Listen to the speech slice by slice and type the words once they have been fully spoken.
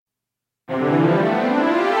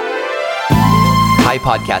Hi,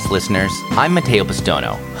 podcast listeners. I'm Matteo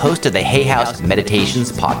Pistono, host of the Hay House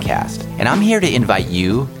Meditations podcast, and I'm here to invite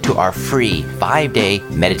you to our free 5-day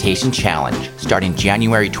meditation challenge starting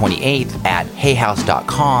January 28th at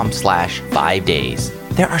hayhouse.com/5days.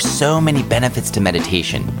 There are so many benefits to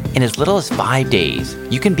meditation. In as little as 5 days,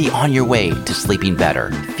 you can be on your way to sleeping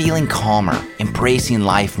better, feeling calmer, embracing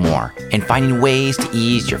life more, and finding ways to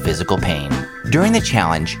ease your physical pain. During the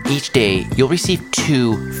challenge, each day you'll receive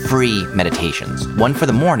 2 free meditations, one for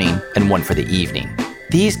the morning and one for the evening.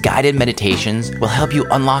 These guided meditations will help you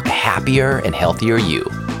unlock a happier and healthier you.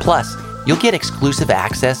 Plus, you'll get exclusive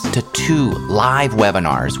access to 2 live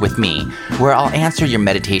webinars with me where I'll answer your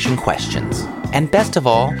meditation questions. And best of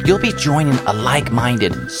all, you'll be joining a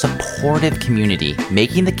like-minded, supportive community,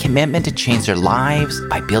 making the commitment to change their lives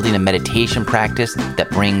by building a meditation practice that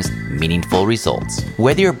brings meaningful results.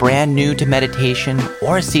 Whether you're brand new to meditation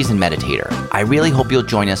or a seasoned meditator, I really hope you'll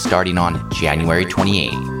join us starting on January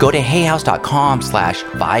 28th. Go to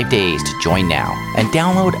hayhouse.com/5days to join now and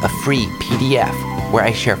download a free PDF where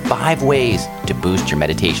I share 5 ways to boost your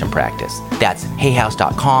meditation practice. That's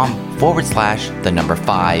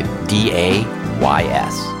hayhouse.com/5DAYS.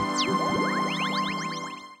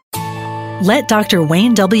 Let Dr.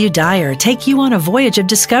 Wayne W. Dyer take you on a voyage of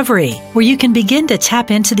discovery where you can begin to tap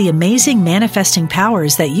into the amazing manifesting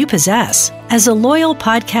powers that you possess. As a loyal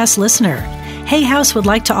podcast listener, Hay House would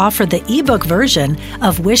like to offer the ebook version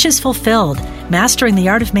of Wishes Fulfilled, Mastering the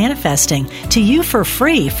Art of Manifesting, to you for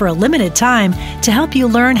free for a limited time to help you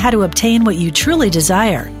learn how to obtain what you truly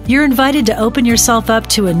desire. You're invited to open yourself up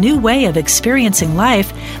to a new way of experiencing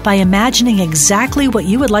life by imagining exactly what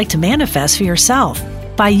you would like to manifest for yourself.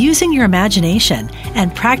 By using your imagination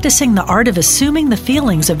and practicing the art of assuming the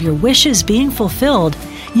feelings of your wishes being fulfilled,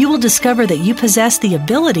 you will discover that you possess the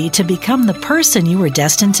ability to become the person you were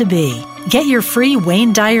destined to be. Get your free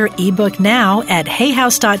Wayne Dyer ebook now at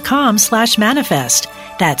hayhouse.com/manifest.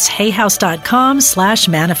 That's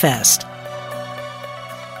hayhouse.com/manifest.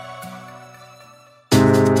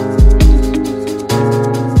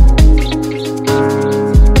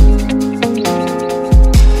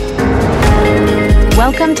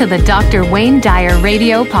 Welcome to the Dr. Wayne Dyer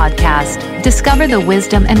Radio Podcast. Discover the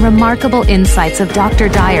wisdom and remarkable insights of Dr.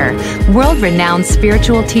 Dyer, world-renowned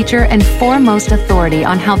spiritual teacher and foremost authority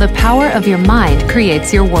on how the power of your mind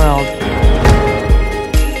creates your world.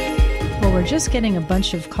 Well, we're just getting a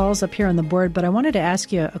bunch of calls up here on the board, but I wanted to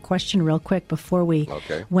ask you a question real quick before we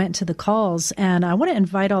went to the calls. And I want to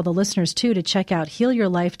invite all the listeners, too, to check out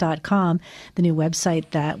healyourlife.com, the new website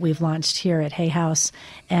that we've launched here at Hay House.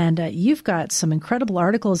 And you've got some incredible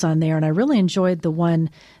articles on there, and I really enjoyed the one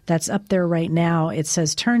that's up there right now. It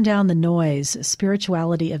says, Turn Down the Noise,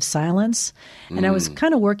 Spirituality of Silence. And I was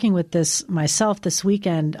kind of working with this myself this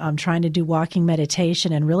weekend, trying to do walking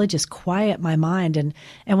meditation and really just quiet my mind. And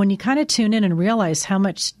when you kind of tune in and realize how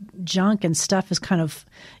much junk and stuff is kind of,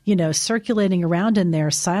 circulating around in there,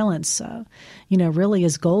 silence, really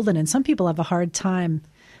is golden. And some people have a hard time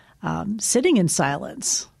sitting in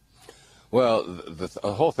silence. Well,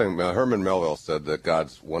 the whole thing, Herman Melville said that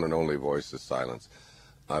God's one and only voice is silence.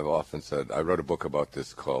 I've often said, I wrote a book about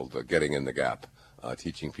this called Getting in the Gap,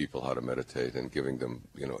 teaching people how to meditate and giving them,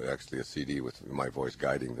 actually a CD with my voice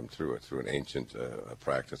guiding them through it, through an ancient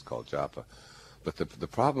practice called japa. But the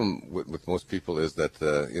problem with most people is that,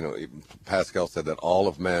 Pascal said that all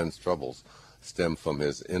of man's troubles stem from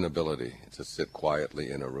his inability to sit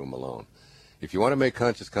quietly in a room alone. If you want to make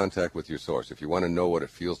conscious contact with your source, if you want to know what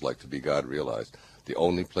it feels like to be God realized, the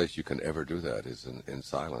only place you can ever do that is in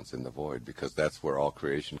silence, in the void, because that's where all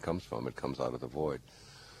creation comes from. It comes out of the void.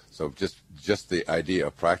 So just the idea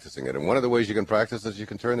of practicing it. And one of the ways you can practice is you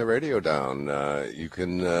can turn the radio down. You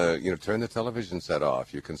can turn the television set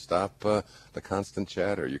off. You can stop the constant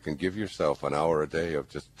chatter. You can give yourself an hour a day of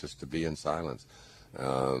just to be in silence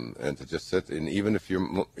and to just sit. And even if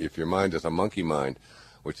your mind is a monkey mind,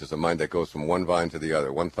 which is a mind that goes from one vine to the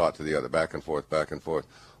other, one thought to the other, back and forth,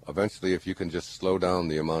 eventually, if you can just slow down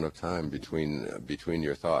the amount of time between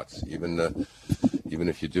your thoughts, even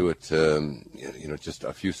if you do it, just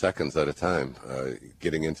a few seconds at a time,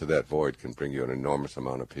 getting into that void can bring you an enormous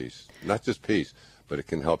amount of peace. Not just peace, but it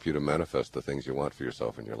can help you to manifest the things you want for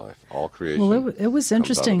yourself in your life. All creation. Well, it was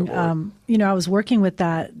interesting. I was working with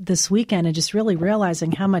that this weekend and just really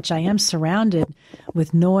realizing how much I am surrounded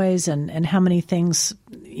with noise and how many things,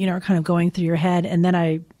 are kind of going through your head. And then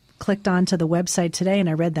I clicked onto the website today and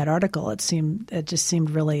I read that article. It just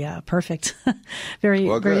seemed really perfect. Very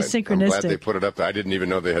synchronistic. I'm glad they put it up there. I didn't even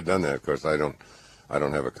know they had done that. Of course, I I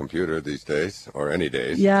don't have a computer these days, or any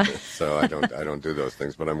days. Yeah. So I don't do those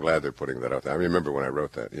things. But I'm glad they're putting that out there. I remember when I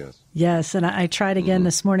wrote that. Yes. Yes, and I tried again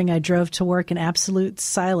this morning. I drove to work in absolute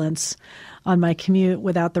silence on my commute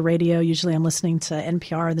without the radio. Usually I'm listening to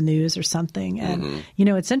NPR or the news or something. And,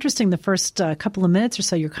 it's interesting, the first couple of minutes or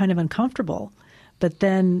so, you're kind of uncomfortable. But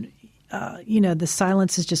then, the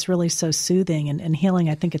silence is just really so soothing and healing.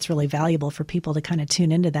 I think it's really valuable for people to kind of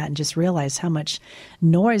tune into that and just realize how much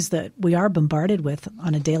noise that we are bombarded with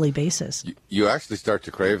on a daily basis. You actually start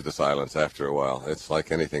to crave the silence after a while. It's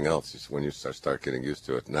like anything else. It's when you start getting used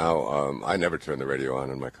to it. Now, I never turn the radio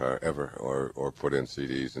on in my car ever, or put in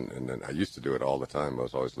CDs. And I used to do it all the time. I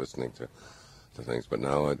was always listening to things. But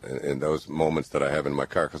now, in those moments that I have in my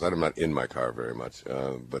car, because I'm not in my car very much,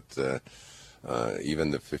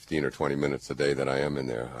 even the 15 or 20 minutes a day that I am in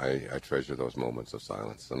there, I treasure those moments of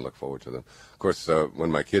silence and look forward to them. Of course,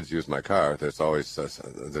 when my kids use my car, there's always, as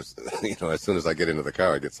soon as I get into the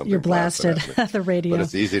car, I get something. You're blasted at the radio. But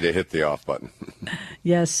it's easy to hit the off button.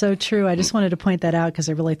 Yes, so true. I just wanted to point that out because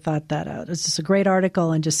I really thought that it was just a great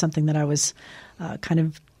article and just something that I was kind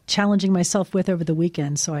of challenging myself with over the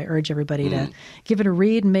weekend. So I urge everybody to give it a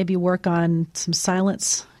read and maybe work on some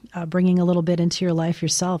silence, bringing a little bit into your life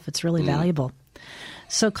yourself. It's really valuable.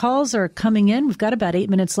 So calls are coming in. We've got about 8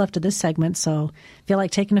 minutes left of this segment. So feel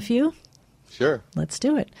like taking a few? Sure. Let's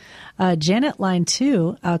do it. Janet, line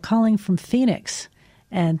 2, calling from Phoenix.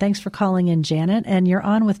 And thanks for calling in, Janet. And you're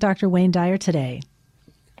on with Dr. Wayne Dyer today.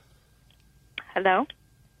 Hello.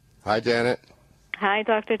 Hi, Janet. Hi,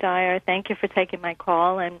 Dr. Dyer. Thank you for taking my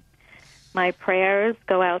call, and my prayers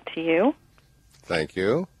go out to you. Thank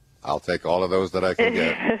you. I'll take all of those that I can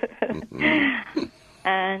get.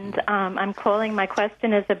 And I'm calling. My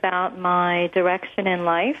question is about my direction in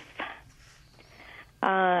life.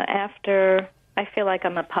 After I feel like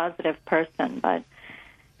I'm a positive person, but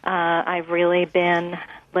I've really been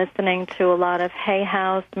listening to a lot of Hay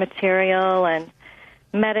House material and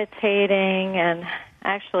meditating and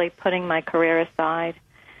actually putting my career aside.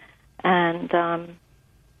 And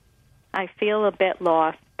I feel a bit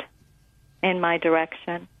lost in my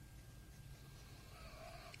direction.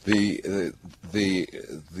 You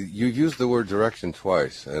used the word direction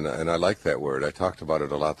twice, and I like that word. I talked about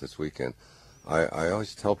it a lot this weekend. I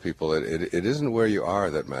always tell people it isn't where you are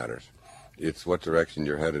that matters. It's what direction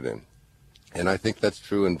you're headed in. And I think that's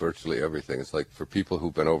true in virtually everything. It's like for people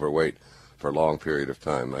who've been overweight for a long period of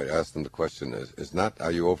time, I ask them the question is not,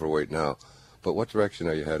 are you overweight now, but what direction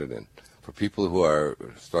are you headed in? For people who are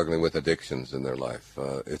struggling with addictions in their life,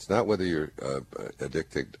 it's not whether you're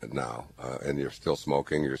addicted now and you're still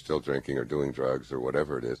smoking, you're still drinking or doing drugs or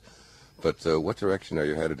whatever it is, but what direction are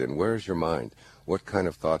you headed in? Where is your mind? What kind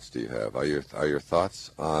of thoughts do you have? Are your thoughts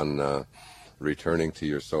on returning to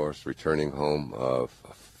your source, returning home,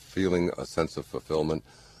 feeling a sense of fulfillment,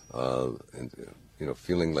 and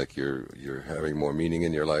feeling like you're having more meaning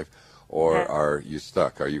in your life? Or are you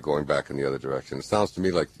stuck? Are you going back in the other direction? It sounds to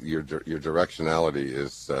me like your directionality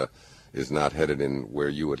is not headed in where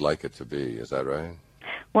you would like it to be. Is that right?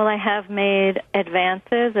 Well, I have made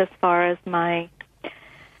advances as far as my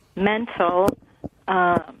mental.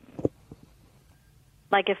 Like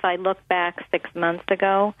if I look back 6 months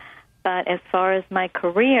ago, but as far as my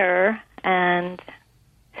career and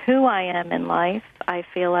who I am in life, I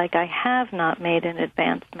feel like I have not made an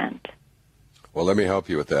advancement. Well, let me help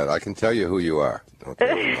you with that. I can tell you who you are.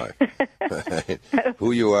 Okay, in life.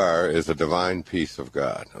 Who you are is a divine piece of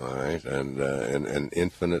God, all right, and an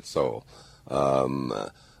infinite soul.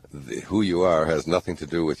 Who you are has nothing to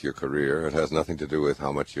do with your career. It has nothing to do with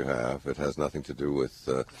how much you have. It has nothing to do with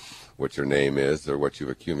what your name is or what you've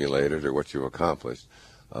accumulated or what you've accomplished.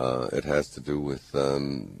 It has to do with,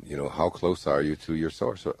 how close are you to your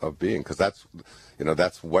source of being? Because that's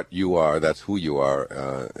what you are. That's who you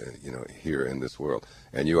are, here in this world.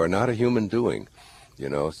 And you are not a human doing,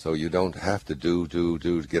 so you don't have to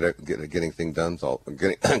getting things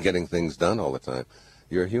done all the time.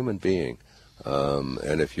 You're a human being.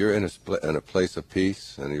 And if you're in a place of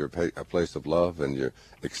peace and you're a place of love and you're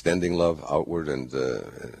extending love outward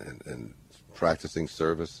and practicing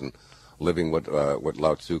service and living what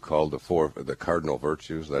Lao Tzu called the cardinal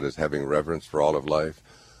virtues, that is having reverence for all of life.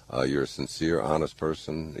 You're a sincere, honest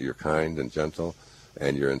person. You're kind and gentle,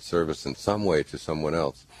 and you're in service in some way to someone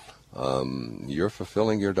else. You're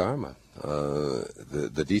fulfilling your dharma.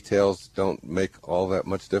 The details don't make all that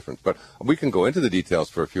much difference, but we can go into the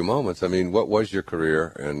details for a few moments. I mean, what was your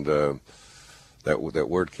career? And that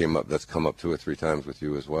word came up. That's come up 2 or 3 times with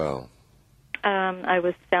you as well. I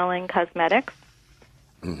was selling cosmetics.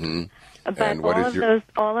 Mm-hmm. But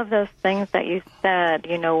all of those things that you said,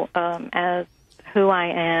 as who I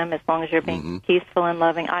am, as long as you're being peaceful and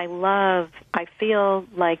loving. I feel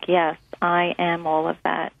like, yes, I am all of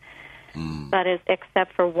that. That is,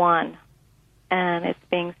 except for one, and it's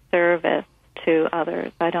being service to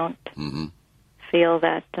others. I don't feel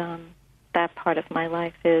that that part of my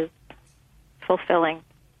life is fulfilling.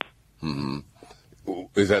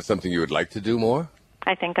 Is that something you would like to do more?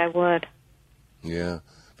 I think I would. Yeah,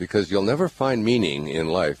 because you'll never find meaning in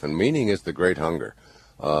life, and meaning is the great hunger.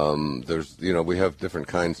 We have different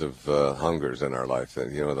kinds of hungers in our life.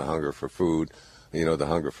 The hunger for food, the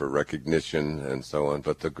hunger for recognition, and so on.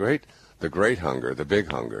 But the great hunger, the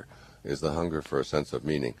big hunger, is the hunger for a sense of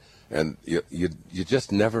meaning. And you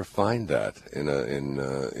just never find that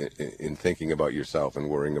in thinking about yourself and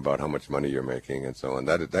worrying about how much money you're making and so on.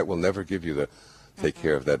 That will never give you take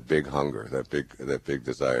care of that big hunger, that big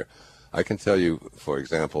desire. I can tell you, for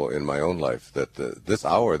example, in my own life, that this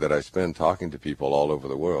hour that I spend talking to people all over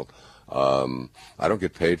the world, I don't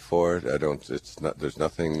get paid for it. There's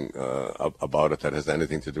nothing about it that has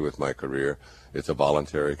anything to do with my career. It's a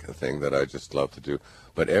voluntary thing that I just love to do.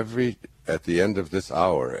 But at the end of this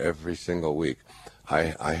hour, every single week,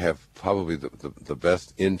 I have probably the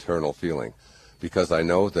best internal feeling, because I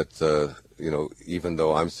know that even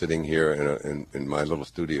though I'm sitting here in my little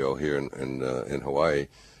studio here in Hawaii,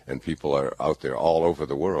 and people are out there all over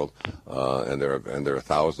the world, and there are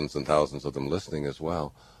thousands and thousands of them listening as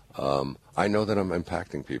well. I know that I'm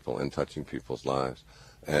impacting people and touching people's lives,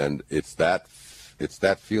 and it's that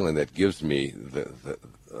feeling that gives me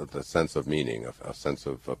the sense of meaning, a sense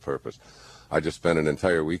of purpose. I just spent an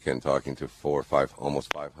entire weekend talking to 4 or 5,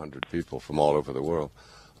 almost 500 people from all over the world,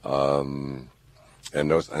 and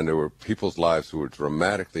there were people's lives who were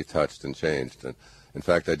dramatically touched and changed. And in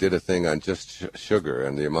fact, I did a thing on just sugar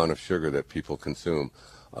and the amount of sugar that people consume.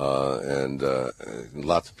 And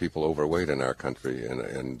lots of people overweight in our country,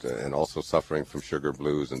 and also suffering from sugar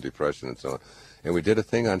blues and depression and so on. And we did a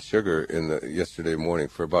thing on sugar yesterday morning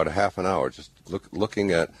for about a half an hour, just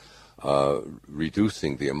looking at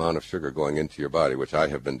reducing the amount of sugar going into your body, which I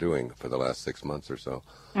have been doing for the last 6 months or so.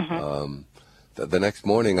 The next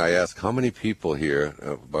morning, I asked how many people here,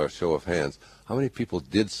 by a show of hands, how many people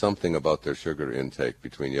did something about their sugar intake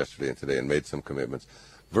between yesterday and today and made some commitments.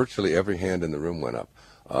 Virtually every hand in the room went up.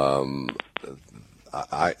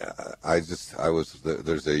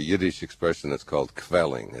 There's a Yiddish expression that's called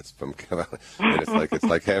kvelling. It's from kvelling, and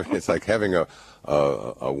it's like having a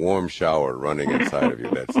warm shower running inside of you.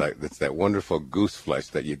 It's that wonderful goose flesh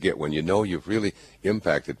that you get when you know you've really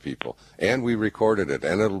impacted people. And we recorded it,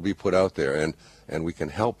 and it'll be put out there, and we can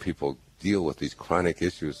help people deal with these chronic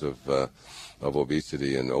issues of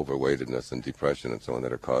obesity and overweightedness and depression and so on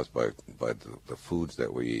that are caused by the foods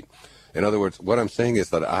that we eat. In other words, what I'm saying is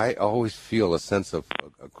that I always feel a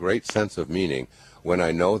great sense of meaning when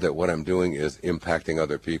I know that what I'm doing is impacting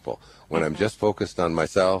other people. When I'm just focused on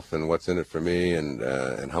myself and what's in it for me and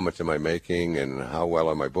how much am I making and how well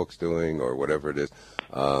are my books doing or whatever it is,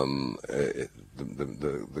 the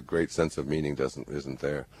great sense of meaning isn't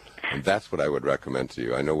there. And that's what I would recommend to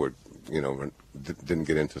you. I know we didn't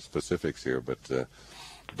get into specifics here, but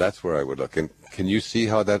that's where I would look. And can you see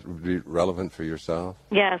how that would be relevant for yourself?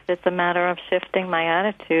 Yes, it's a matter of shifting my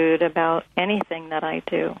attitude about anything that I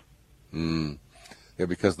do. Yeah,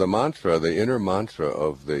 because the inner mantra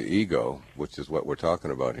of the ego, which is what we're talking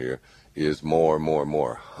about here, is more, more,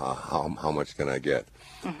 more. How much can I get?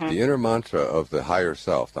 The inner mantra of the higher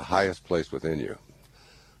self, the highest place within you,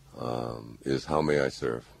 is how may I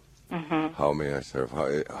serve? How may I serve?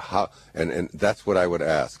 And that's what I would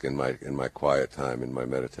ask in my quiet time, in my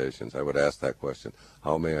meditations. I would ask that question: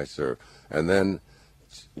 how may I serve? And then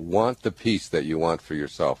want the peace that you want for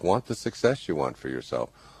yourself. Want the success you want for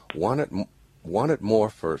yourself. Want it more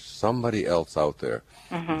for somebody else out there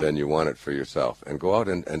than you want it for yourself. And go out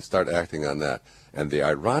and start acting on that. And the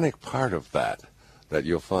ironic part of that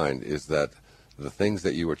you'll find is that the things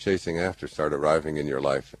that you were chasing after start arriving in your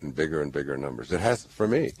life in bigger and bigger numbers. It has for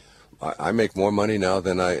me. I make more money now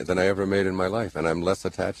than I ever made in my life, and I'm less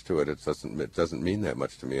attached to it. It doesn't mean that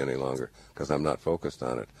much to me any longer because I'm not focused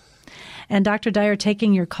on it. And Dr. Dyer,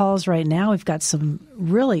 taking your calls right now, we've got some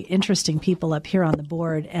really interesting people up here on the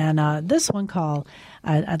board. And this one call,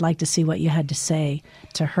 I'd like to see what you had to say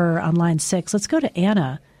to her on line 6. Let's go to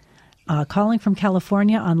Anna, calling from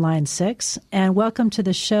California on line 6. And welcome to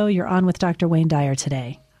the show. You're on with Dr. Wayne Dyer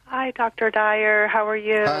today. Hi, Dr. Dyer. How are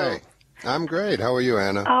you? Hi. I'm great. How are you,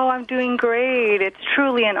 Anna? Oh, I'm doing great. It's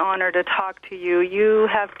truly an honor to talk to you. You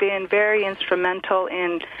have been very instrumental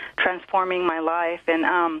in transforming my life, and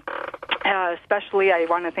especially I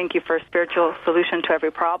want to thank you for Spiritual Solution to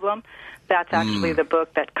Every Problem. That's actually the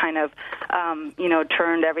book that kind of,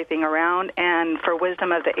 turned everything around. And for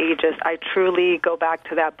Wisdom of the Ages, I truly go back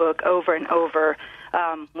to that book over and over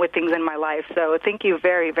with things in my life. So thank you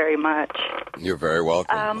very, very much. You're very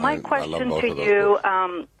welcome. My question to you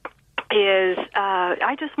is,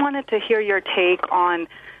 I just wanted to hear your take on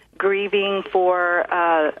grieving for,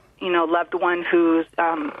 loved one who's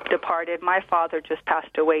departed. My father just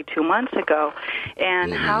passed away 2 months ago.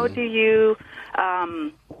 And how do you...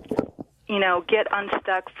 get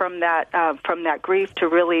unstuck from that grief to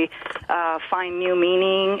really find new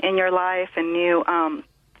meaning in your life and new,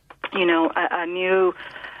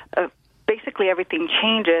 basically everything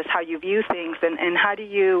changes how you view things, and how do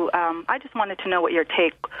you? I just wanted to know what your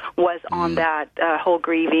take was on that whole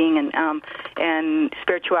grieving and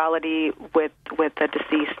spirituality with the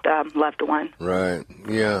deceased loved one. Right.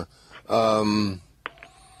 Yeah.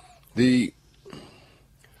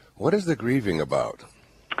 What is the grieving about?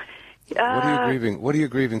 What are you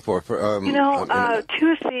grieving for?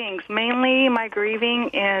 Two things. Mainly, my grieving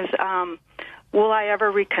is, will I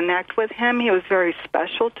ever reconnect with him? He was very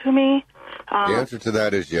special to me. The answer to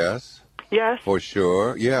that is yes. Yes. For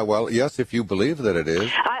sure. Yeah, well, yes, if you believe that it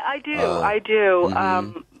is. I do.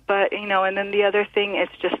 But, and then the other thing is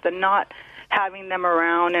just the not having them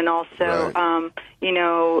around, and also,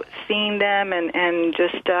 seeing them and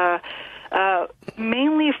just...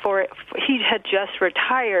 mainly for he had just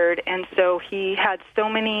retired, and so he had so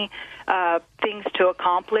many things to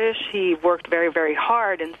accomplish. He worked very, very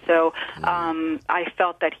hard, and so I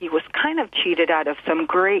felt that he was kind of cheated out of some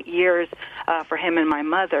great years for him and my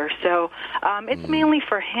mother. So it's mainly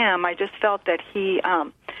for him. I just felt that he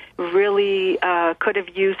really could have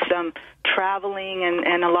used some traveling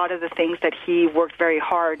and a lot of the things that he worked very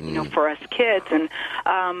hard, for us kids, and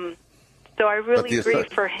so I really grieve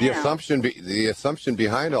for him. The assumption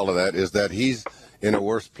behind all of that is that he's in a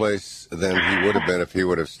worse place than he would have been if he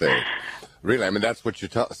would have stayed. Really, I mean, that's what you're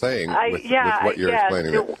saying with what you're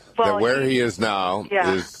explaining. That where he is now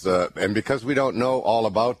is, and because we don't know all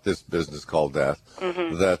about this business called death,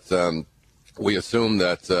 that we assume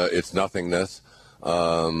that it's nothingness,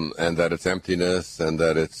 and that it's emptiness, and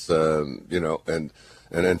that it's, and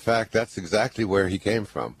in fact, that's exactly where he came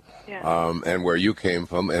from. And where you came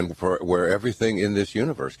from, and where everything in this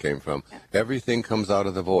universe came from. Everything comes out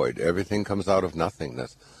of the void. Everything comes out of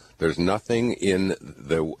nothingness. There's nothing in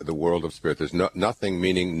the world of spirit. There's nothing,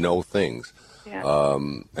 meaning no things.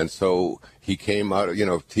 And so he came out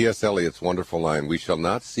of, T.S. Eliot's wonderful line, "We shall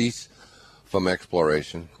not cease from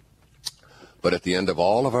exploration, but at the end of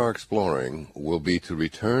all of our exploring will be to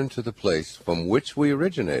return to the place from which we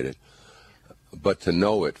originated, but to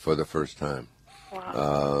know it for the first time."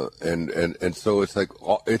 Wow. And so it's like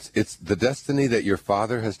it's the destiny that your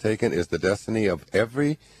father has taken is the destiny of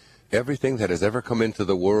everything that has ever come into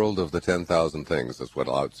the world of the 10,000 things. That's what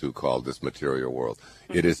Lao Tzu called this material world.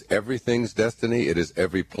 It is everything's destiny. It is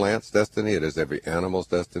every plant's destiny. It is every animal's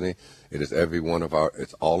destiny. It is every one of our.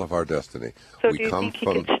 It's all of our destiny. So do you think he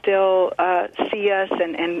could still see us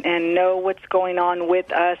and know what's going on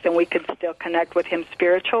with us, and we could still connect with him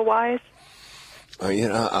spiritual-wise?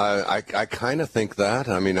 I kind of think that.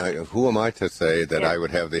 I mean, who am I to say that I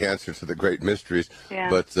would have the answer to the great mysteries?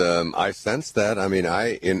 But I sense that. I mean,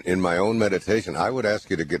 in my own meditation, I would ask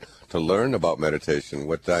you to learn about meditation.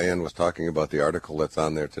 What Diane was talking about, the article that's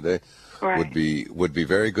on there today, would be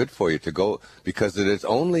very good for you to go, because it is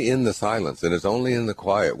only in the silence, and it's only in the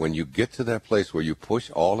quiet when you get to that place where you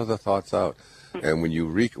push all of the thoughts out. And when you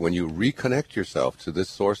reconnect yourself to this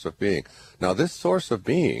source of being. Now, this source of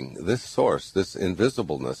being, this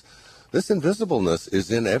invisibleness is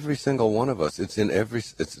in every single one of us. It's in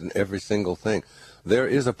every single thing. There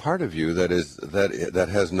is a part of you that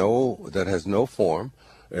has no form.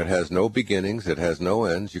 It has no beginnings. It has no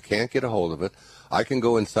ends. You can't get a hold of it. I can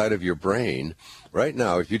go inside of your brain right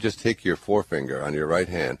now. If you just take your forefinger on your right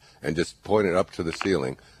hand and just point it up to the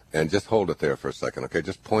ceiling. And just hold it there for a second, okay?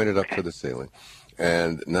 Just point it up to the ceiling.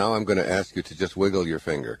 And now I'm going to ask you to just wiggle your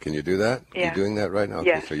finger. Can you do that? Yeah. You're doing that right now?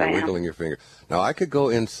 Yes, okay, so you're wiggling your finger. Now, I could go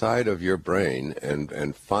inside of your brain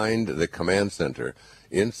and find the command center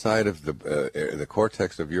inside of the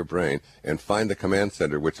cortex of your brain and find the command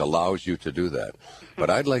center which allows you to do that. But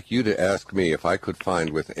I'd like you to ask me if I could find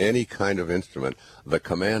with any kind of instrument the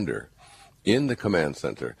commander in the command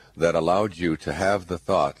center that allowed you to have the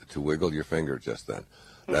thought to wiggle your finger just then.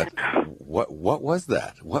 What was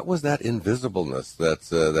that? What was that invisibleness,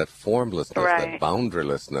 that formlessness, that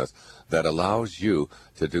boundarylessness that allows you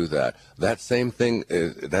to do that? That same thing,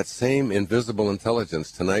 that same invisible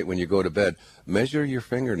intelligence tonight when you go to bed, measure your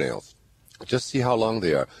fingernails. Just see how long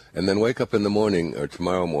they are, and then wake up in the morning or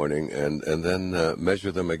tomorrow morning and then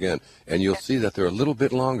measure them again, and you'll see that they're a little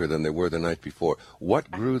bit longer than they were the night before. What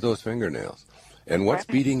grew those fingernails? And what's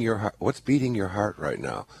beating your heart? What's beating your heart right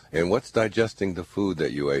now? And what's digesting the food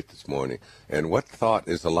that you ate this morning? And what thought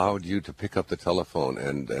has allowed you to pick up the telephone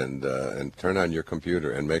and turn on your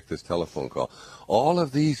computer and make this telephone call? All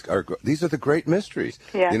of these are the great mysteries.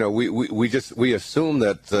 Yeah. You know, we assume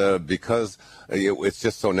that because it's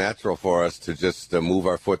just so natural for us to just move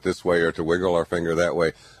our foot this way or to wiggle our finger that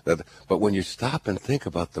way. But when you stop and think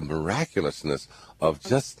about the miraculousness of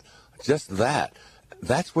just that.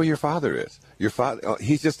 That's where your father is. Your father,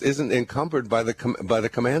 he just isn't encumbered by the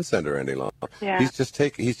command center any longer. Yeah. He's just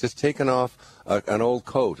taken off an old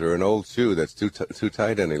coat or an old shoe that's too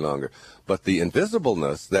tight any longer. But the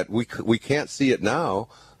invisibleness that we can't see it now,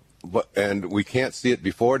 and we can't see it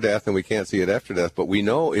before death and we can't see it after death. But we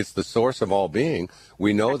know it's the source of all being.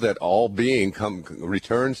 We know that all being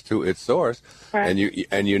returns to its source, and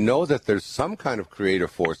you know that there's some kind of creative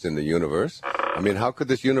force in the universe. I mean, how could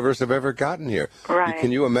this universe have ever gotten here? Right.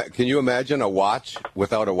 Can you imagine a watch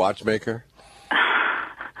without a watchmaker?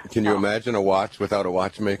 Can you imagine a watch without a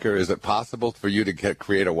watchmaker? Is it possible for you to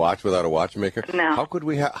create a watch without a watchmaker? No. How could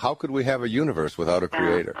we have a universe without a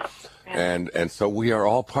creator? Yeah. And so we are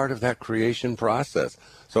all part of that creation process.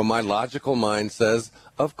 So my logical mind says,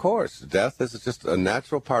 of course, death is just a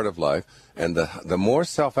natural part of life, and the more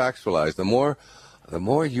self-actualized, the more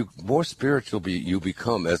spiritual you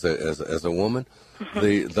become as a woman,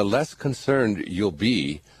 the less concerned you'll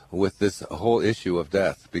be with this whole issue of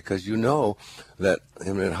death, because you know that.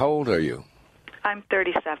 I mean, how old are you? I'm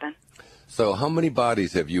 37. So how many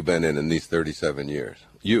bodies have you been in these 37 years?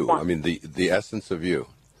 You, One. I mean, the essence of you.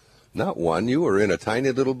 Not one. You were in a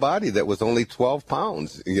tiny little body that was only 12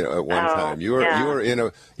 pounds, at one time. You were in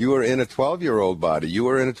a 12-year-old body. You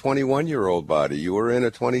were in a 21-year-old body. You were in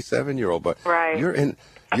a 27-year-old body. Right.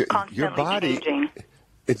 Your body. Changing.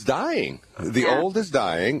 It's dying. The old is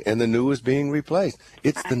dying, and the new is being replaced.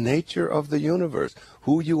 It's the nature of the universe.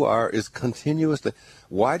 Who you are is continuously.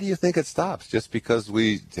 Why do you think it stops? Just because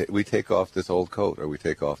we take off this old coat or we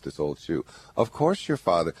take off this old shoe? Of course, your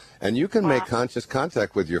father, and you can make conscious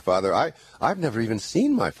contact with your father. I've never even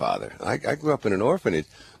seen my father. I grew up in an orphanage.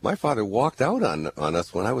 My father walked out on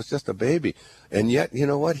us when I was just a baby, and yet, you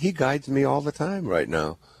know what? He guides me all the time right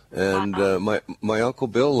now. And my Uncle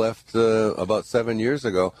Bill left about 7 years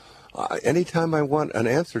ago. Anytime I want an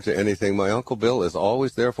answer to anything, my Uncle Bill is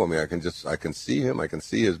always there for me. I can see him. I can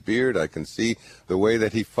see his beard. I can see the way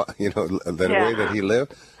that way that he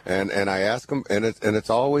lived. And I ask him, and it's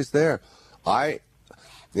always there. I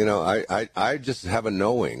just have a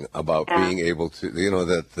knowing about being able to,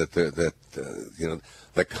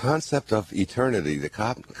 the concept of eternity, the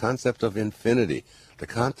concept of infinity, the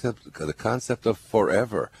concept of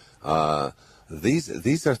forever.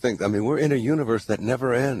 These are things. I mean, we're in a universe that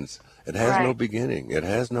never ends. It has no beginning. It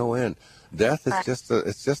has no end. Death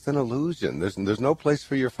is just an illusion. There's no place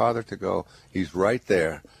for your father to go. He's right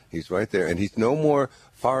there. He's right there, and he's no more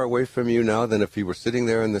far away from you now than if he were sitting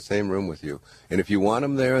there in the same room with you. And if you want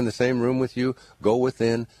him there in the same room with you, go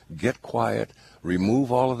within, get quiet,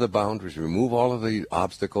 remove all of the boundaries, remove all of the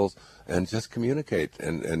obstacles, and just communicate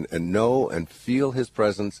and know and feel his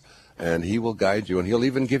presence. And he will guide you, and he'll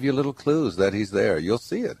even give you little clues that he's there. You'll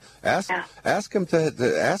see it. Ask him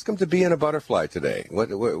to be in a butterfly today. What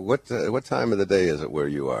time of the day is it where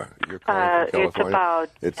you are? You're calling from California?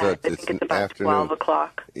 It's about afternoon. 12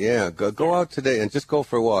 o'clock. Yeah, go out today and just go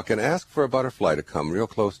for a walk and ask for a butterfly to come real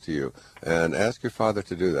close to you, and ask your father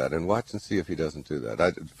to do that, and watch and see if he doesn't do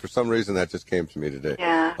that. For some reason, that just came to me today.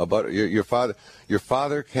 Yeah. About your father. Your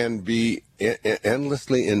father can be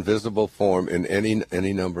endlessly invisible form in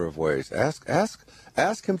any number of ways. Ask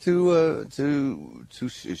him to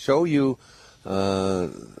show you,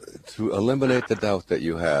 to eliminate the doubt that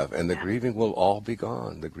you have, and the grieving will all be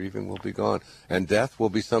gone. The grieving will be gone, and death will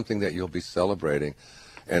be something that you'll be celebrating.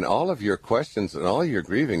 And all of your questions and all your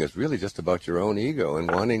grieving is really just about your own ego and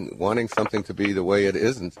wanting something to be the way it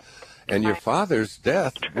isn't. And your father's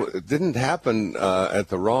death didn't happen at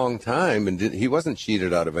the wrong time, and he wasn't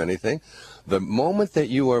cheated out of anything. The moment that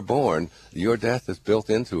you are born, your death is built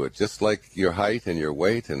into it, just like your height and your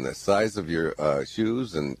weight and the size of your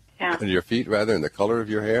shoes and your feet, rather, and the color of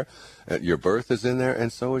your hair. Your birth is in there,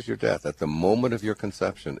 and so is your death. At the moment of your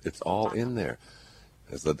conception, it's all in there.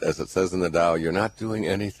 As it says in the Tao, you're not doing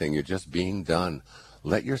anything. You're just being done.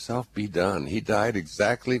 let yourself be done. He died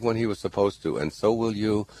exactly when he was supposed to, and so will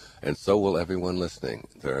you, and so will everyone listening.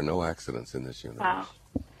 There are no accidents in this universe. Wow.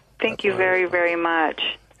 Thank you very, very much.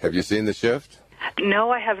 Have you seen The Shift? No,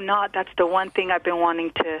 I have not. That's the one thing I've been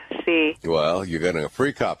wanting to see. Well, you're getting a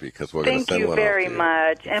free copy because we're going to send one off to you. Thank you very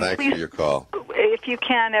much. And thanks please, for your call. If you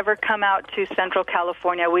can ever come out to Central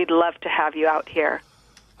California, we'd love to have you out here.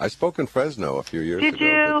 I spoke in Fresno a few years ago. Did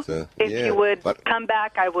you? But, if you would come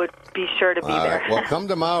back, I would be sure to be there. Well, come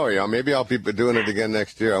to Maui. Maybe I'll be doing it again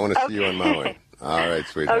next year. I want to see you in Maui. All right,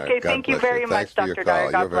 sweetheart. Okay, God thank you bless very much, Thanks for your Dr. call.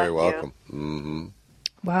 Dyer. God You're very bless welcome. Mm-hmm.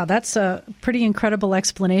 Wow, that's a pretty incredible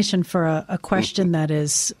explanation for a question that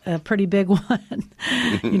is a pretty big one.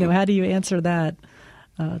 How do you answer that?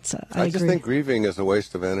 I just think grieving is a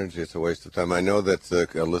waste of energy. It's a waste of time. I know that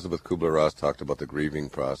Elizabeth Kubler-Ross talked about the grieving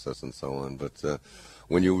process and so on, but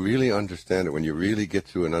when you really understand it, when you really get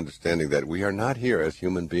to an understanding that we are not here as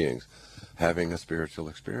human beings having a spiritual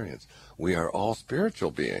experience. We are all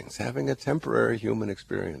spiritual beings having a temporary human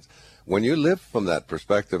experience. When you live from that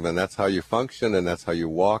perspective, and that's how you function, and that's how you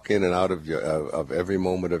walk in and out of every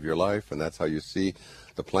moment of your life, and that's how you see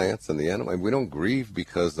the plants and the animals. We don't grieve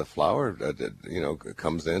because the flower,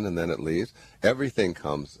 comes in and then it leaves. Everything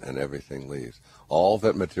comes and everything leaves. All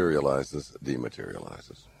that materializes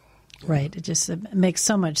dematerializes. Right. It makes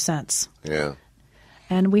so much sense. Yeah.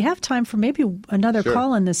 And we have time for maybe another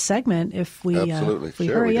call in this segment if we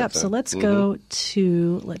hurry up. So let's go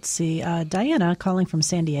to, Diana calling from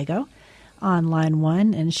San Diego on line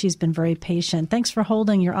 1, and she's been very patient. Thanks for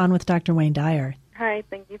holding. You're on with Dr. Wayne Dyer. Hi,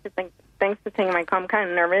 thanks for taking my call. I'm kind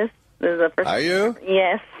of nervous. This is the first. Are you?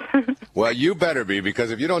 Yes. Well, you better be,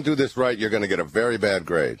 because if you don't do this right, you're going to get a very bad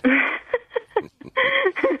grade.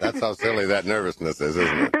 That's how silly that nervousness is,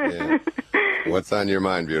 isn't it? Yeah. What's on your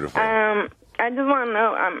mind, beautiful? I just want to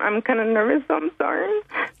know. I'm kind of nervous, so I'm sorry.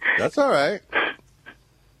 That's all right.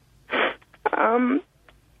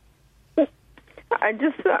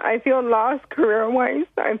 I feel lost career-wise.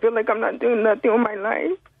 I feel like I'm not doing nothing with my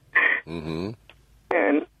life. Mm-hmm.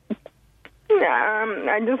 And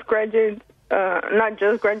I just graduated, not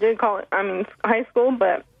just graduated college, high school,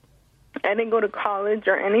 but I didn't go to college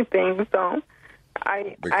or anything, so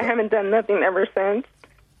I haven't done nothing ever since.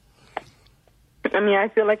 I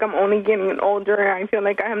feel like I'm only getting older. I feel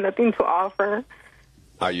like I have nothing to offer.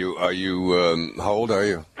 Are you, how old are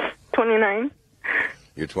you? 29.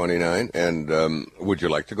 You're 29, and would you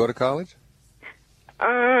like to go to college?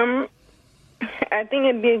 I think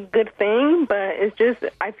it'd be a good thing, but it's just,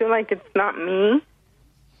 I feel like it's not me.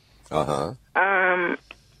 Uh-huh. I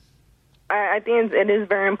think it is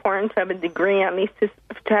very important to have a degree, at least to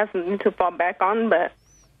have something to fall back on, but...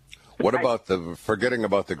 What about forgetting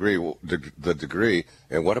about the degree,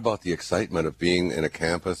 and what about the excitement of being in a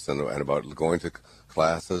campus and about going to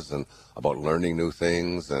classes and about learning new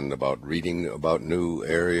things and about reading about new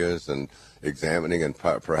areas and examining and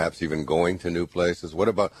perhaps even going to new places? What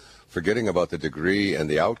about forgetting about the degree and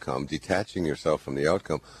the outcome, detaching yourself from the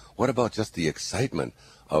outcome? What about just the excitement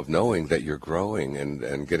of knowing that you're growing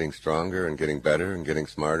and getting stronger and getting better and getting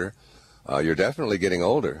smarter? You're definitely getting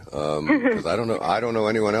older, because I don't know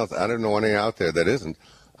anyone else. I don't know anyone out there that isn't.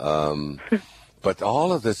 But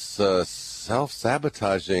all of this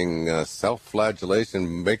self-sabotaging,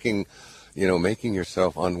 self-flagellation, making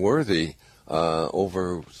yourself unworthy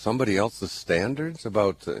over somebody else's standards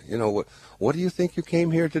about, what do you think you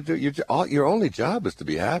came here to do? Your only job is to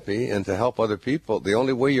be happy and to help other people. The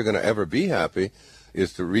only way you're going to ever be happy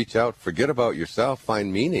is to reach out, forget about yourself,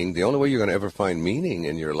 find meaning. The only way you're going to ever find meaning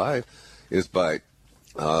in your life is by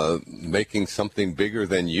making something bigger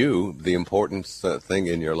than you the important thing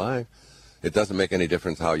in your life. It doesn't make any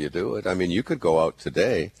difference how you do it. You could go out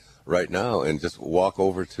today, right now, and just walk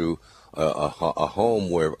over to a home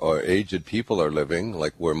where aged people are living,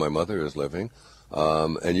 like where my mother is living,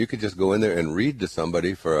 and you could just go in there and read to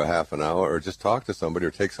somebody for a half an hour, or just talk to somebody,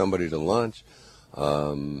 or take somebody to lunch,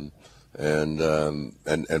 and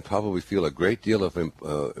probably feel a great deal of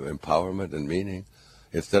empowerment and meaning,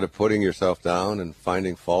 instead of putting yourself down and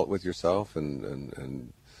finding fault with yourself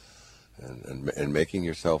and making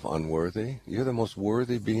yourself unworthy. You're the most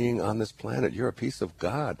worthy being on this planet. You're a piece of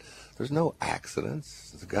God. There's no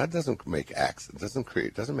accidents. God doesn't make accidents,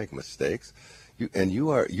 doesn't make mistakes.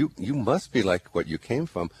 You must be like what you came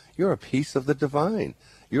from. You're a piece of the divine.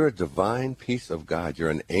 You're a divine piece of God. You're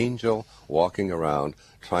an angel walking around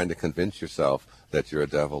trying to convince yourself that you're a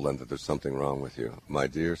devil and that there's something wrong with you. My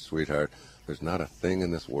dear sweetheart, there's not a thing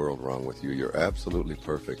in this world wrong with you. You're absolutely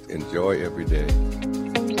perfect. Enjoy every day.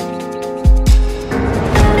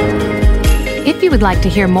 If If you would like to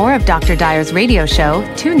hear more of Dr. Dyer's radio show,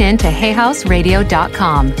 tune in to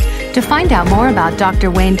hayhouseradio.com. To find out more about Dr.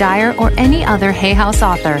 Wayne Dyer or any other Hay House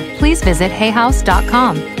author, please visit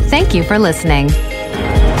hayhouse.com. Thank you for listening.